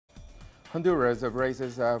Honduras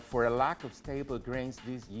braces for a lack of stable grains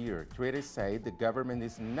this year. Critics say the government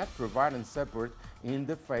is not providing support in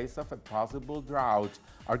the face of a possible drought.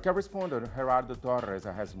 Our correspondent Gerardo Torres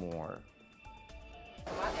has more.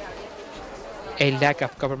 A lack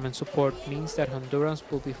of government support means that Hondurans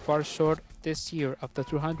will be far short this year of the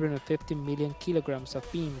 250 million kilograms of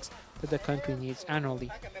beans that the country needs annually.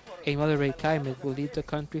 A moderate climate will leave the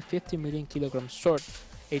country 50 million kilograms short.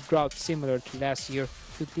 A drought similar to last year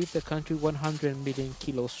could leave the country 100 million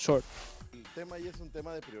kilos short.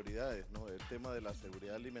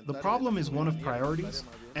 The problem is one of priorities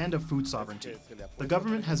and of food sovereignty. The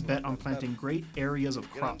government has bet on planting great areas of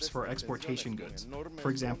crops for exportation goods,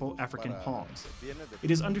 for example, African palms. It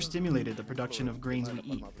has understimulated the production of grains we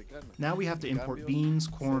eat. Now we have to import beans,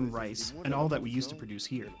 corn, rice, and all that we used to produce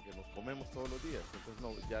here.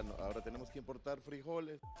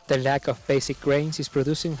 The lack of basic grains is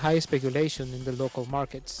producing high speculation in the local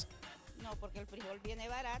markets.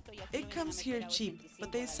 It comes here cheap,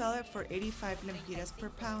 but they sell it for 85 lempiras per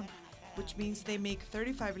pound, which means they make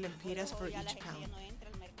 35 lempiras for each pound.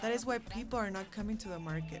 That is why people are not coming to the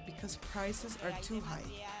market, because prices are too high.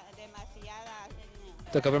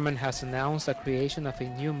 The government has announced the creation of a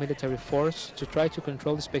new military force to try to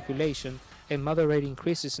control the speculation and moderate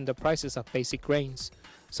increases in the prices of basic grains.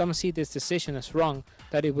 Some see this decision as wrong,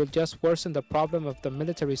 that it will just worsen the problem of the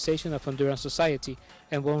militarization of Honduran society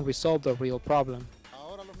and won't resolve the real problem.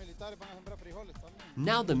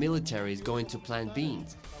 Now the military is going to plant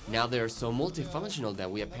beans. Now they are so multifunctional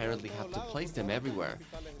that we apparently have to place them everywhere,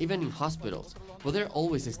 even in hospitals, but they're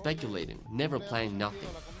always speculating, never planning nothing.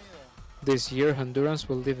 This year, Hondurans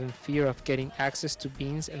will live in fear of getting access to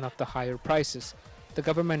beans and of the higher prices. The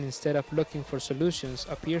government, instead of looking for solutions,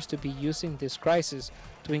 appears to be using this crisis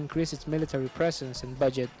to increase its military presence and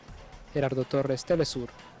budget. Gerardo Torres, Telesur,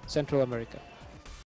 Central America.